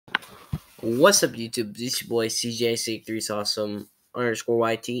What's up, YouTube? This your boy CJ63 Awesome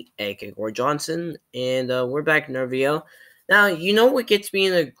underscore YT, aka Gore Johnson, and we're back in our video. Now, you know what gets me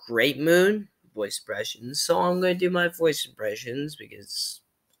in a great mood? Voice impressions. So I'm going to do my voice impressions because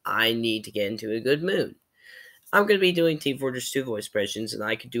I need to get into a good mood. I'm going to be doing TF2 voice impressions, and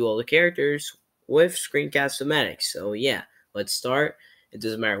I can do all the characters with screencast schematics. So yeah, let's start. It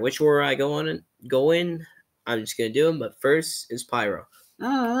doesn't matter which order I go in. I'm just going to do them, but first is Pyro.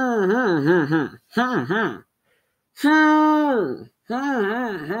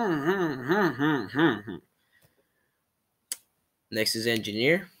 Next is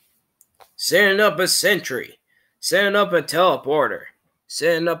Engineer. Setting up a sentry. Setting up a teleporter.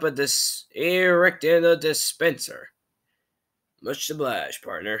 Setting up erecting a dispenser. Much obliged,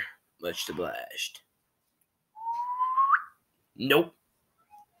 partner. Much obliged. Nope.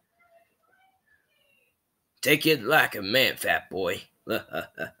 Take it like a man, fat boy.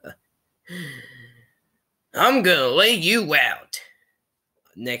 I'm gonna lay you out.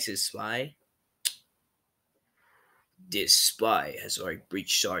 Next is Spy. This spy has already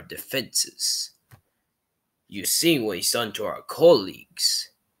breached our defenses. You've seen what he's done to our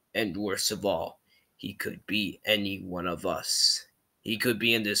colleagues. And worst of all, he could be any one of us. He could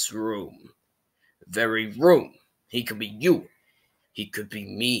be in this room. Very room. He could be you. He could be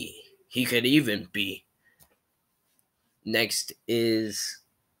me. He could even be. Next is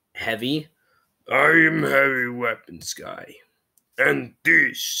Heavy. I am Heavy Weapons Guy. And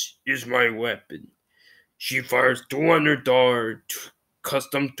this is my weapon. She fires $200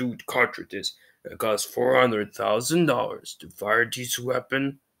 custom tuned cartridges. It costs $400,000 to fire this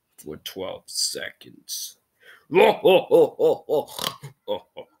weapon for 12 seconds. Oh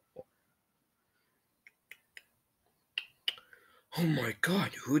my god,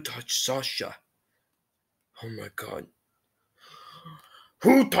 who touched Sasha? Oh my god.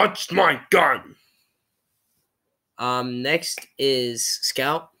 Who touched my gun? Next is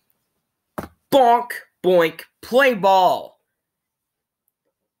Scout. Bonk, boink, play ball.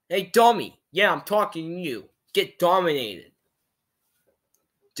 Hey, dummy. Yeah, I'm talking to you. Get dominated.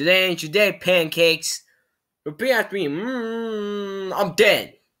 Today ain't your day, pancakes. Repeat after me. I'm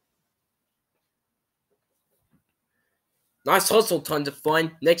dead. Nice hustle, tons of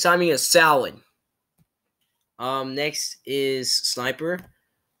fun. Next time, eat a salad. Next is Sniper.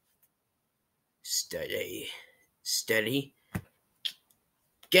 Steady. Steady.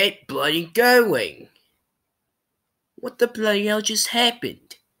 Get bloody going. What the bloody hell just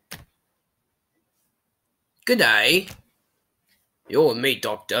happened? Good day. You're me,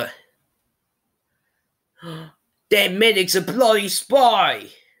 Doctor. That medic's a bloody spy.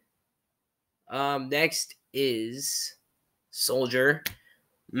 Next is Soldier.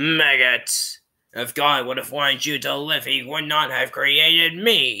 Maggots. If God would have wanted you to live, he would not have created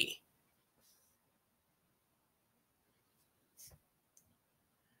me.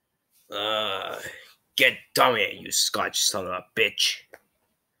 Get dummy, you Scotch son of a bitch.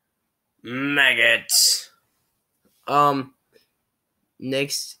 Maggots.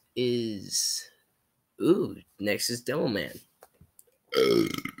 Next is Devilman.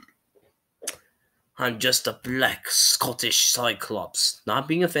 I'm just a black Scottish Cyclops. Not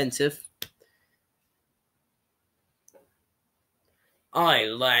being offensive. Aye,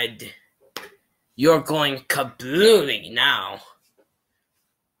 lad. You're going kablooey now.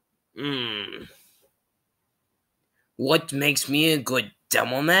 What makes me a good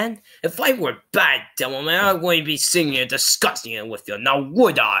Devilman? If I were bad Devilman, I wouldn't be singing and discussing it with you, now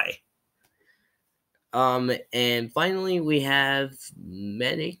would I? And finally we have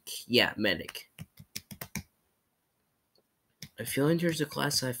Medic. Yeah, Medic. I feel like there's a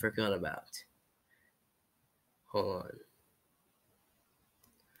class I forgot about. Hold on.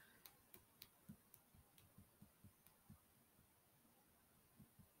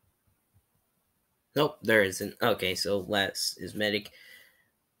 Nope, there isn't. Okay, so last is Medic.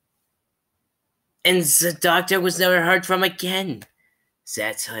 And the doctor was never heard from again.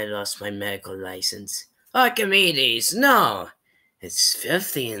 That's how I lost my medical license. Archimedes, no! It's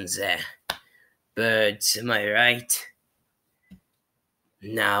filthy in there. But am I right?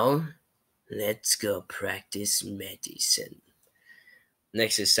 Now, let's go practice medicine.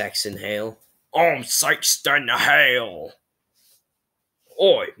 Next is Saxon Hale. I'm Saxon Hale.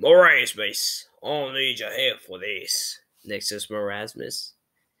 Oi, Marasmus. I'll need your help for this. Next is Marasmus.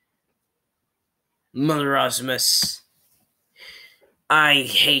 Marasmus. I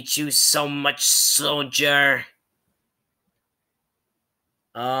hate you so much, soldier.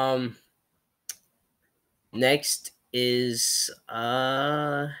 Next is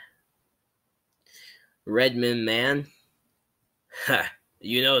Redmond Man. Ha.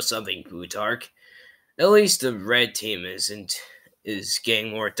 You know something, Plutarch? At least the red team is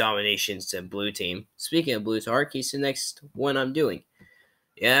getting more dominations than blue team. Speaking of Plutarch, he's the next one I'm doing.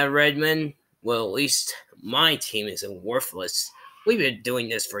 Yeah, Redman. Well, at least my team isn't worthless. We've been doing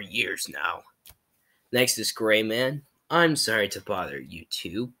this for years now. Next is Gray Man. I'm sorry to bother you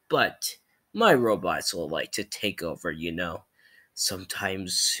two, but my robots will like to take over, sometime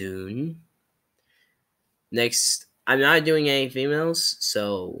soon. Next, I'm not doing any females,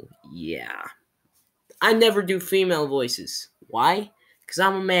 so yeah. I never do female voices. Why? Because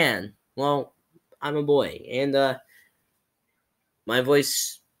I'm a man. Well, I'm a boy, and my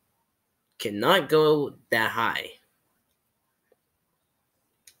voice cannot go that high.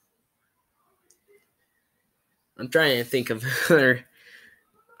 I'm trying to think of another.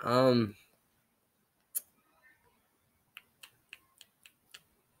 Um,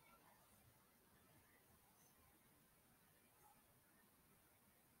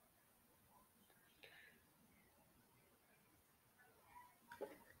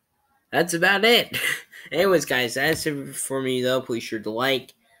 that's about it. Anyways, guys, that's it for me, though. Please sure to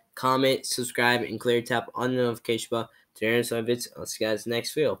like, comment, subscribe, and clear tap on the notification bell to notice my videos. I'll see you guys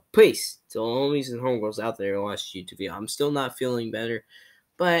next video. Peace to all homies and homegirls out there who watch YouTube video. I'm still not feeling better,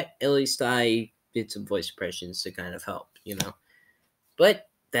 but at least I did some voice impressions to kind of help. But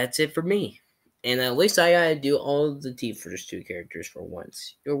that's it for me. And at least I gotta do all of the T first two characters for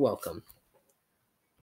once. You're welcome.